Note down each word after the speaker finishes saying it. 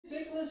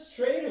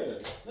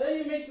illustrator. That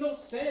even makes no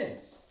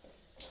sense.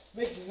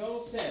 Makes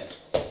no sense.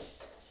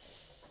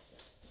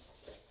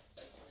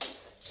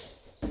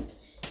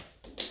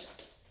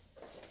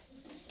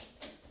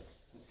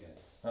 That's good.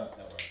 Huh,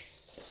 that works.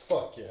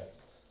 Fuck yeah.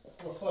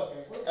 Oh, fuck,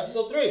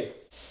 episode 3.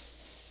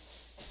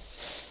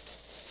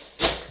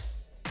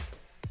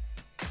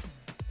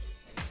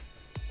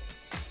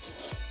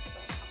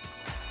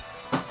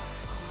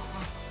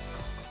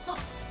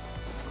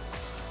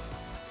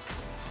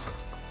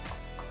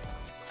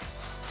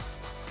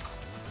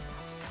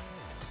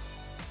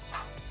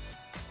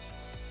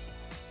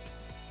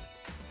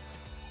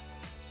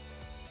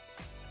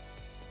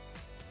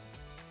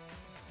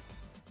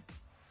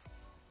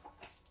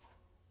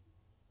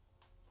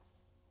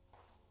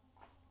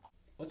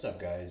 What's up,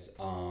 guys?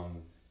 Got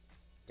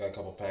a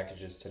couple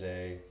packages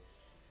today.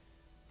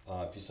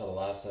 If you saw the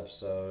last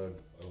episode,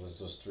 it was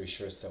those 3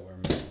 shirts that were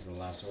missing from the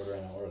last order,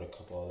 and I ordered a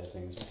couple other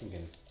things. We can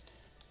get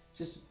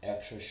just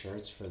extra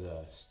shirts for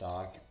the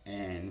stock,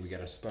 and we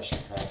got a special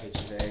package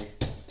today.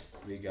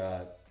 We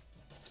got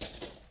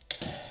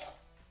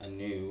a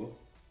new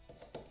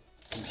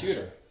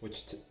computer,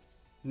 which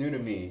new to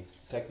me.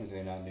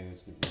 Technically not new,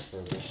 it's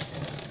refurbished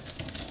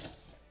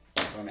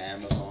from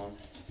Amazon.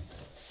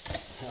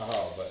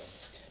 Oh, but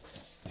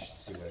you should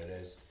see what it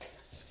is.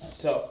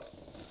 So,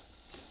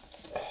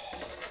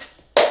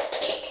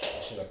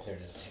 I should have cleared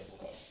this table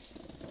up.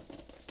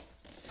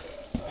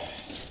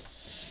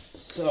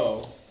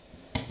 So,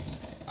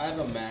 I have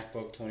a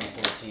MacBook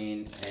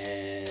 2014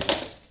 and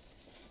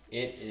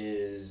it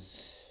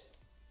is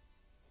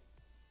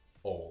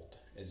old,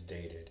 it's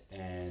dated,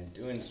 and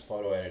doing this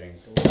photo editing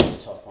is a little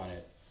tough on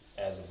it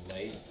as of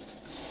late,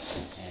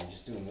 and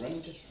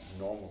running just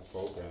normal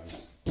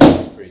programs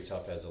is pretty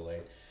tough as of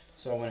late.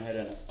 So I went ahead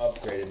and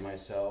upgraded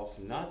myself,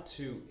 not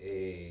to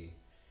a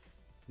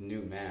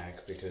new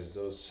Mac, because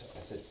I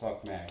said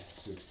fuck Mac,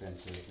 it's too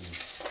expensive, and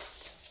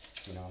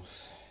you know,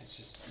 it's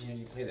just, you know,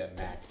 you pay that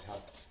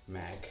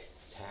Mac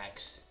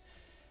tax,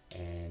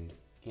 and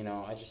you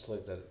know, I just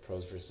looked at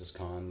pros versus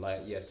cons.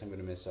 Like, yes, I'm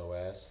gonna miss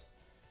OS,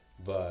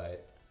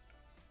 but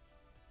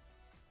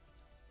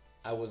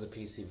I was a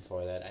PC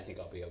before that. I think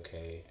I'll be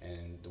okay,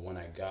 and the one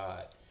I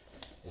got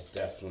is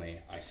definitely,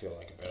 I feel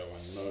like, a better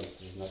one. Notice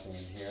there's nothing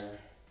in here,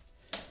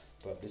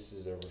 but this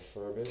is a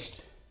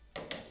refurbished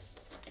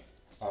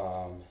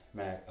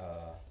Mac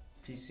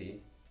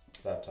PC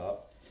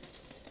laptop,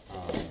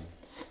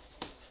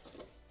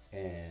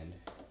 and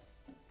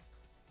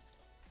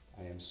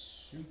I am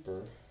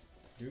super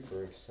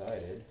duper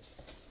excited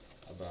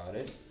about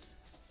it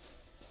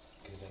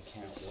because I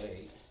can't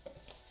wait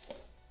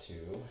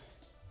to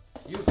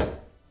use it.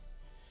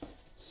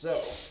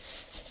 So,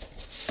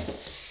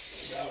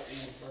 without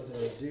any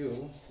further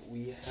ado,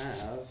 we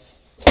have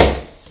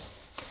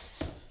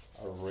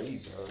a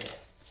Razer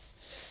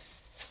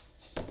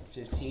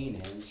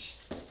 15-inch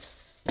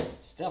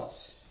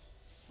Stealth.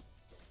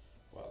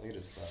 Wow, look at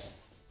this button.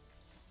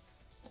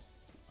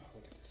 Wow,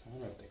 look at this. I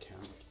wonder if the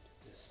camera can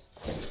get this.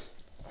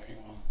 Hang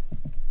on.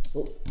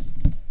 Oh.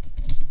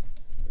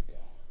 There we go.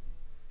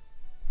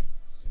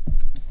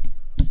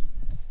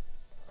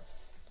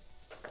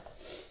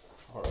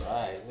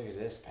 Alright, look at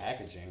this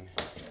packaging.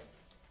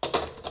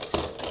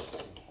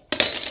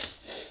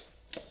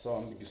 So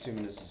I'm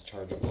assuming this is a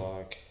charger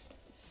block,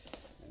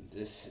 and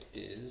this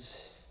is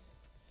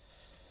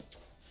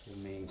the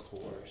main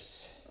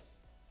course.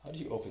 How do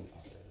you open?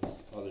 Oh, there it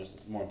is. Oh, there's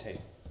more tape.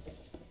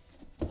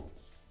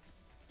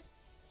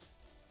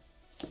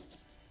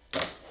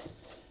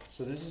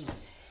 So this is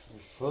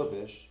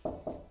refurbished.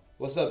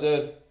 What's up,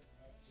 dude?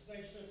 Just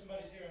making sure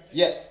somebody's here.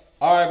 Yeah.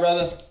 All right,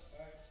 brother.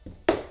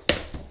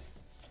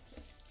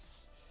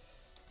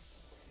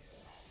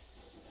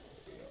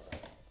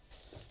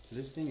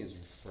 This thing is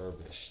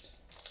refurbished.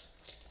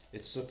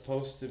 It's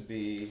supposed to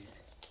be,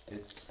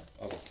 it's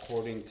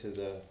according to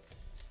the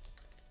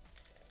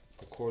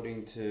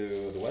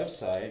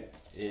website,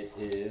 it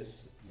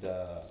is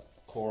the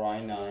Core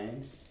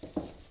i9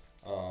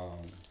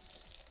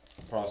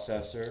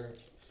 processor,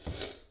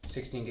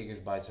 16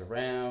 gigabytes of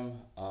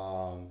RAM,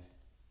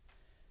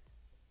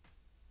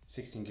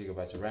 16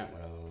 gigabytes of RAM,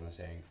 what I was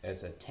saying.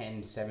 It's a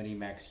 1070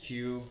 Max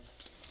Q.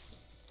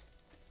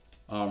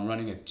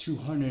 Running a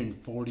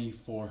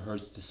 244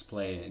 hertz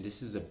display, and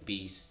this is a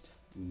beast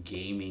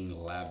gaming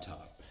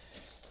laptop.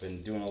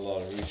 Been doing a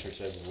lot of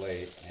research as of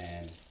late,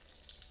 and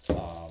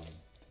I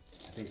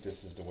think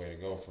this is the way to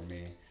go for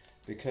me,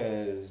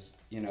 because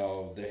you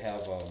know they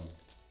have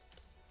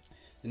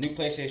the new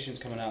PlayStation's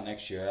coming out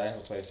next year. I have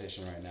a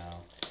PlayStation right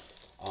now,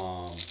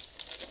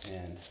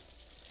 and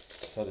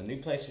so the new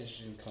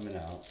PlayStation coming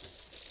out,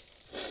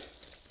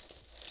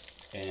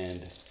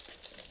 and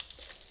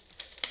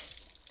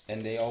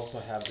they also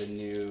have the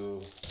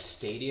new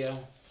Stadia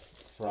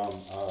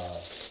from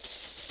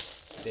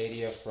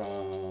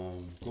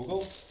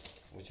Google,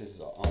 which is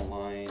an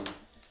online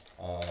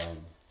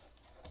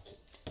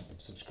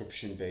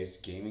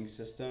subscription-based gaming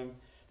system,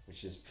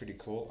 which is pretty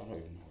cool. I don't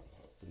even know how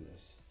to open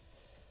this.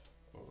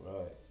 All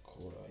right,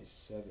 Core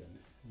i7.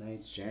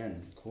 9th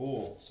gen,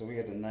 cool. So we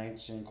got the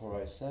 9th gen Core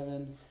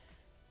i7.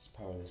 Let's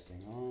power this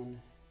thing on.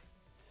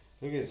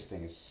 Look at this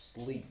thing, it's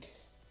sleek.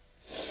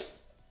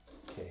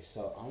 Okay,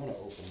 so I'm gonna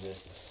open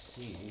this to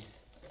see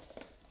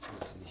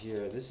what's in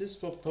here. This is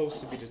supposed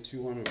to be the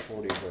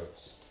 240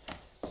 hertz.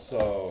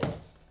 So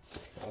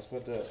that's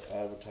what the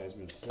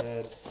advertisement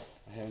said.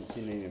 I haven't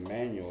seen any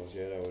manuals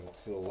yet. I would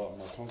feel a lot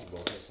more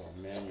comfortable if I saw a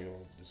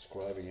manual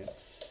describing it.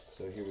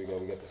 So here we go,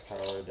 we got the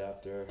power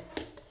adapter.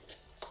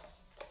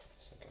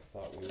 Just like I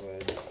thought we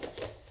would.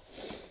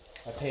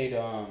 I paid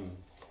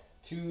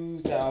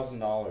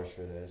 $2,000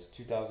 for this,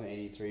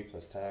 $2,083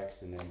 plus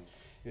tax, and then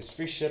it was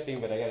free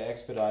shipping, but I got it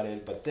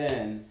expedited. But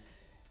then,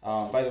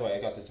 by the way,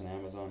 I got this on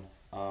Amazon.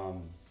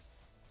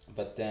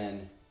 But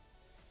then,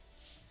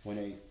 when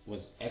it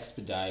was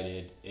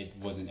expedited, it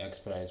wasn't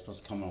expedited. It's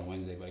supposed to come on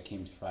Wednesday, but it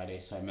came Friday.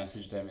 So I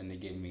messaged them, and they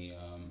gave me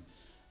a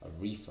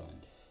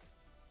refund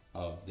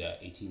of the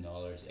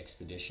 $18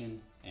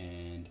 expedition.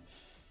 And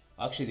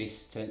actually, they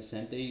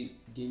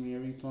gave me a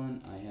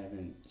refund. I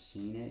haven't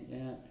seen it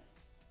yet.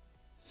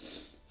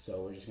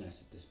 So we're just gonna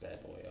set this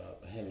bad boy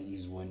up. I haven't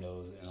used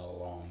Windows in a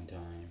long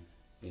time.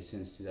 It's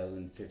since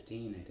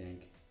 2015, I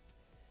think.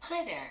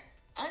 Hi there,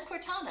 I'm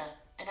Cortana,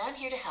 and I'm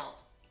here to help.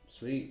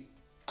 Sweet.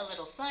 A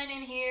little sign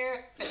in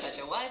here, a touch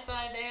of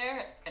Wi-Fi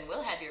there, and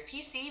we'll have your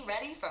PC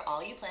ready for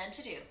all you plan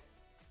to do.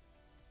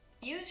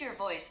 Use your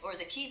voice or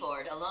the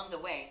keyboard along the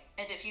way,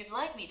 and if you'd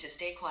like me to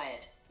stay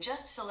quiet,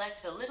 just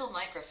select the little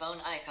microphone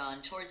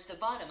icon towards the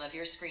bottom of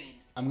your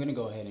screen. I'm gonna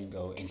go ahead and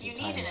go into If you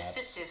time need an lapse.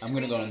 assistive I'm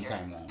gonna go screen into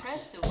time lapse.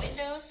 press the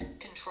Windows,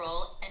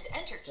 Control, and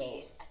Enter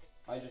keys.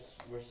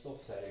 We're still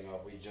setting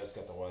up. We just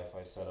got the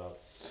Wi-Fi set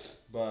up,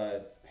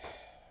 but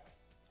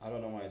I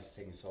don't know why it's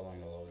taking so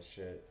long to load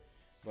shit.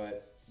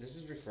 But this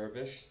is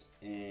refurbished,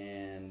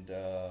 and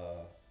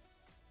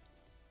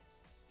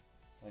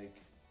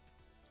like.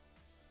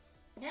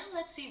 Now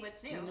let's see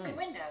what's new Nice. for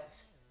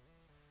Windows.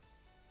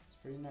 It's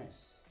pretty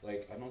nice.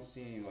 Like, I don't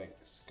see any like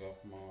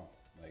scuff mark,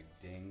 like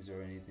dings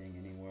or anything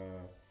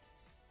anywhere.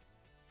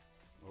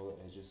 All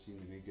the edges seem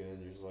to be good.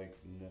 There's like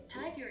no.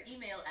 Type your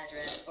email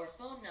address or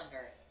phone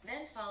number,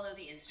 then follow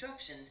the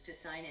instructions to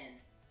sign in.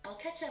 I'll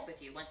catch up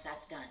with you once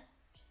that's done.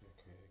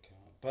 Okay,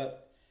 account.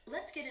 But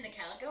Let's get an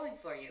account going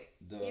for you.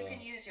 You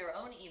can use your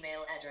own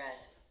email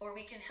address, or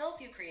we can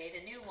help you create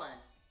a new one.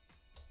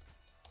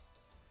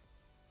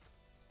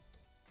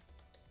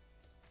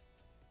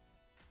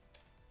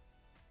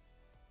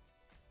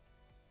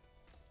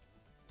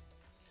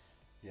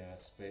 yeah,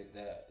 that's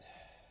that.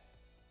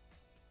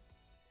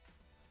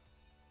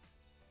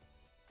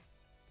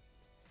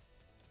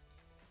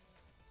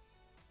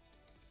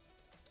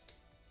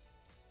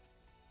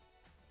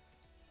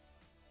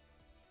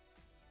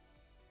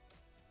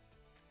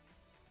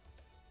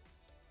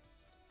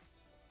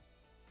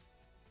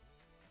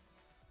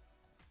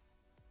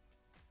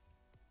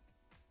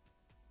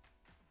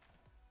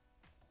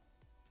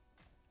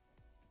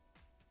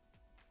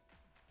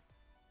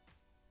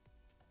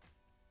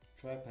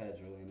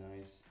 Tripad's really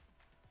nice.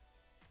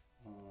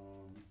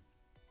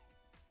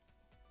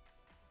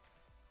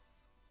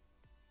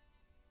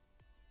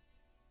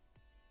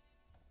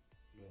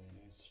 Really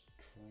nice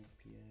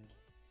tripod.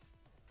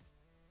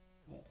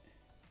 What?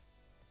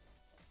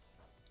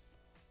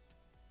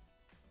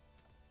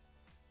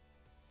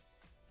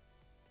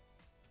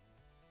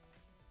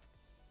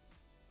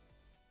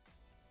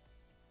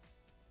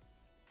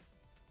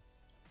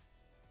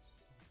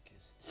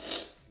 I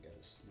got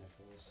the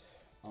sniffles.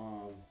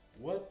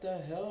 What the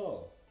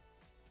hell?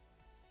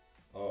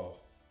 Oh,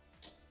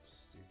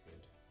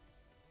 stupid.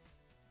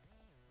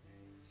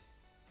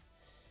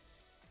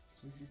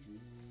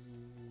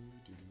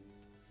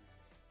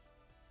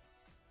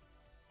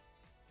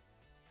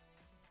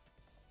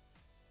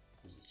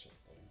 Where's the check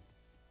button?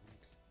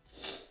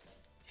 Thanks.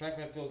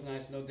 Trackpad feels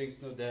nice, no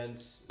dinks, no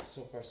dents.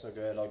 So far so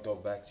good. I'll go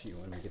back to you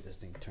when we get this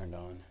thing turned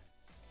on.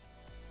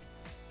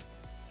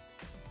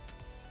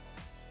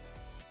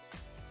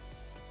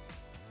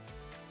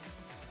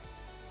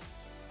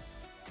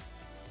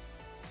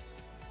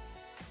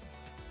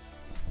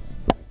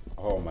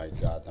 Oh my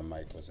god, the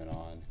mic wasn't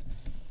on.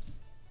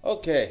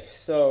 Okay,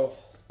 so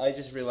I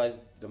just realized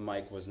the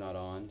mic was not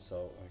on,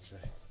 so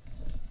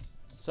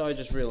I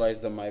just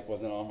realized the mic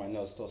wasn't on. My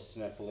nose still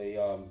sniffly.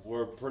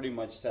 We're pretty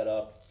much set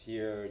up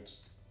here,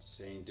 just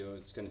saying,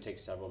 it's gonna take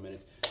several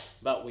minutes,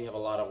 but we have a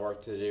lot of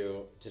work to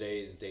do. Today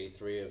is day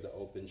 3 of the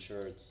open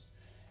shirts,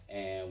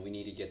 and we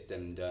need to get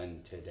them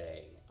done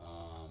today,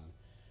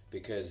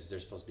 because they're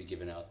supposed to be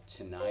given out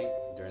tonight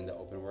during the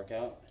open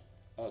workout.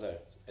 Oh, there,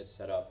 it's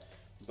set up.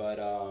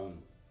 But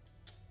I'm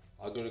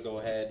gonna go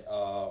ahead,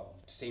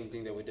 same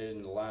thing that we did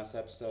in the last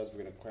episodes.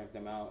 We're gonna crank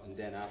them out, and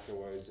then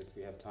afterwards, if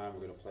we have time,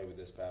 we're gonna play with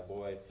this bad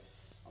boy.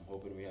 I'm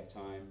hoping we have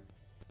time.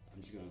 I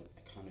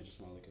kind of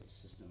just want to look at the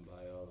system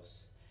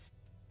BIOS.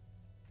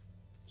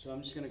 So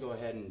I'm just gonna go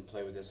ahead and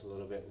play with this a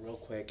little bit real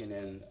quick, and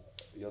then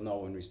you'll know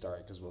when we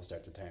start, because we'll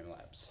start the time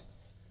lapse.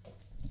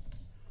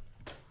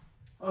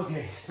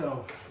 Okay,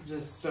 so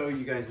just so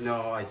you guys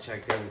know, I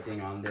checked everything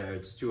on there.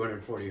 It's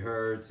 240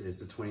 hertz. It's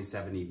a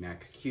 2070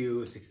 Max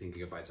Q, 16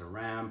 gigabytes of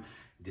RAM.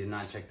 Did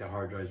not check the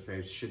hard drive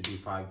space. Should be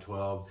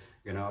 512.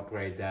 Gonna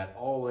upgrade that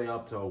all the way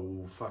up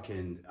to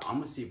fucking. I'm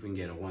gonna see if we can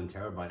get a 1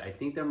 terabyte. I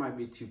think there might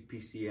be two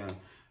PCM.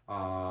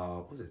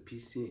 What was it?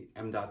 PC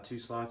M.2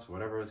 slots,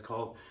 whatever it's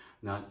called.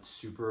 Not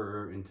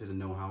super into the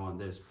know-how on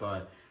this,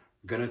 but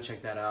gonna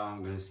check that out.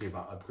 I'm gonna see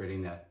about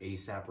upgrading that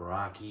ASAP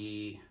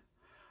Rocky.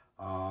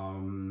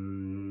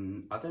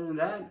 Other than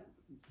that,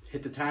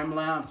 hit the time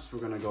lapse. We're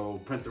gonna go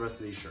print the rest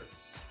of these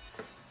shirts.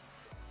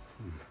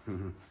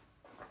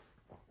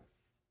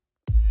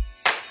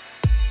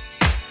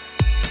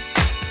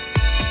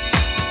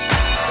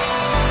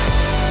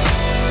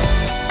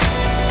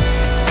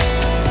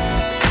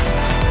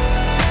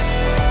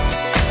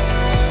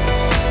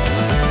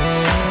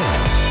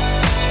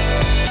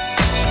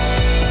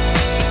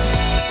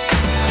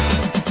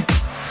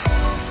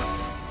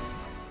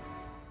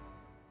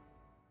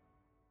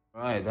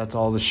 Alright, that's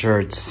all the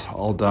shirts,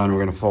 all done. We're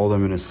gonna fold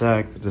them in a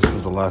sec. This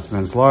was the last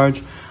men's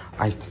large.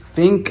 I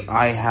think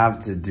I have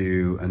to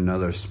do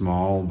another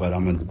small, but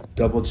I'm gonna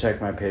double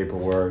check my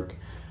paperwork.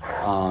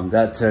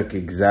 That took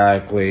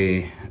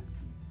exactly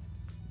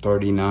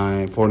 40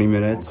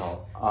 minutes.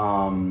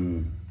 What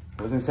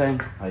was I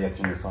saying? I got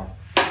to turn this off.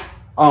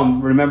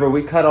 Remember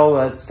we cut all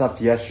that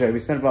stuff yesterday. We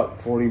spent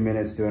about 40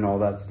 minutes doing all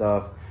that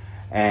stuff.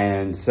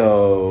 And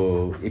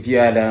so if you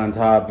add that on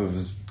top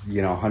of,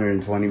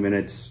 120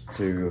 minutes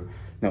to,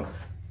 1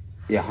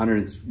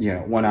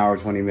 hour,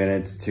 20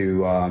 minutes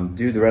to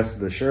do the rest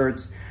of the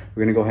shirts.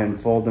 We're gonna go ahead and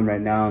fold them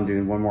right now and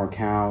do one more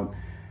count.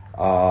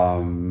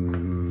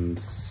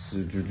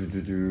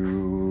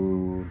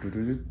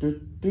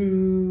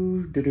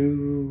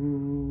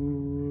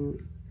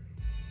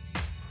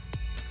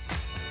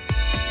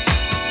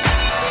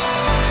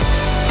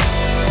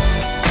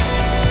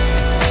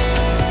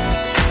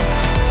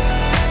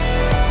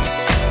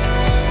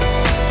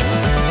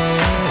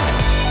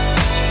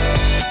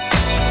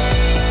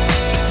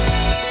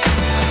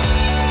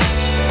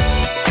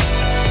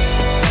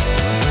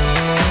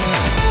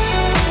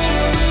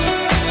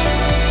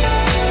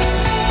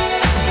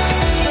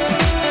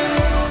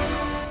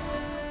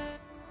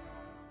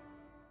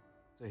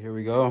 So here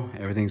we go.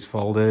 Everything's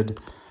folded.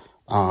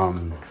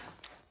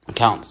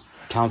 Counts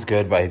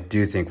good, but I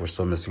do think we're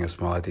still missing a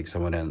small. I think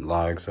someone didn't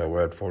log, so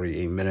we're at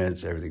 48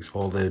 minutes. Everything's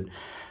folded.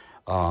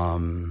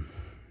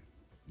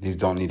 These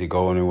don't need to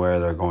go anywhere.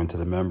 They're going to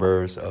the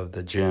members of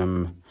the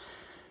gym.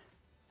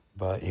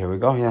 But here we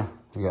go. Yeah,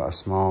 we got our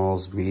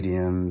smalls,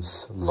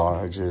 mediums,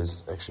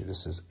 larges. Actually,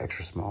 this is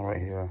extra small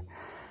right here.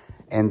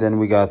 And then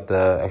we got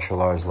the extra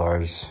large,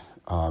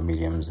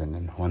 mediums, and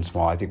then one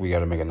small. I think we got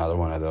to make another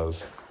one of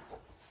those.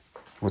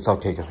 It's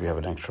okay because we have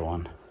an extra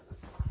one.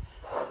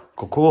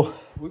 Cool.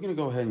 We're going to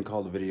go ahead and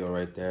call the video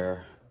right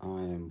there. I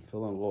am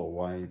feeling a little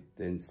white.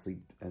 Didn't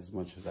sleep as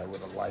much as I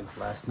would have liked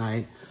last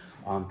night.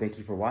 Thank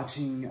you for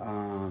watching.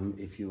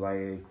 If you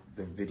like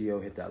the video,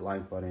 hit that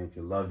like button. If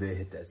you loved it,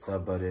 hit that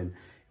sub button.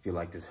 If you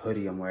like this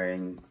hoodie I'm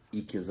wearing,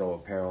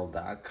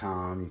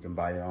 eqzoapparel.com. You can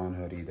buy your own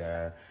hoodie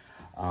there.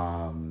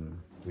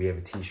 We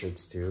have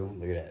t-shirts too.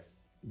 Look at that.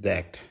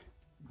 Decked.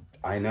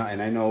 I know,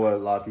 and I know what a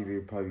lot of people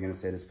are probably going to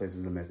say, this place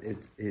is a mess.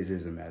 It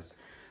is a mess.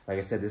 Like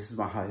I said, this is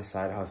my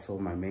side hustle.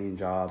 My main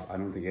job, I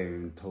don't think I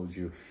even told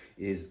you,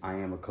 is I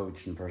am a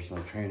coach and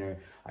personal trainer.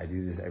 I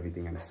do this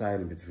everything on the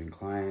side in between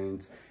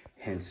clients.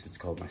 Hence, it's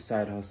called my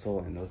side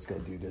hustle. And let's go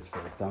do this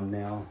for the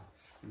thumbnail.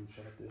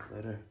 Screenshot this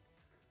later.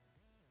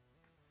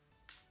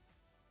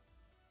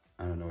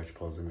 I don't know which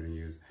pose I'm going to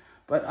use.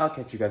 But I'll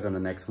catch you guys on the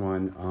next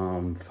one.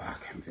 I'm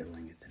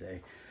fiddling it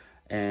today.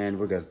 And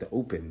we're going to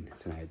open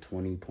tonight,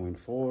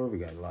 20.4. We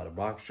got a lot of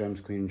box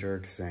jumps, clean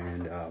jerks,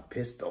 and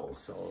pistols.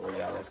 So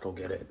yeah, let's go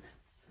get it.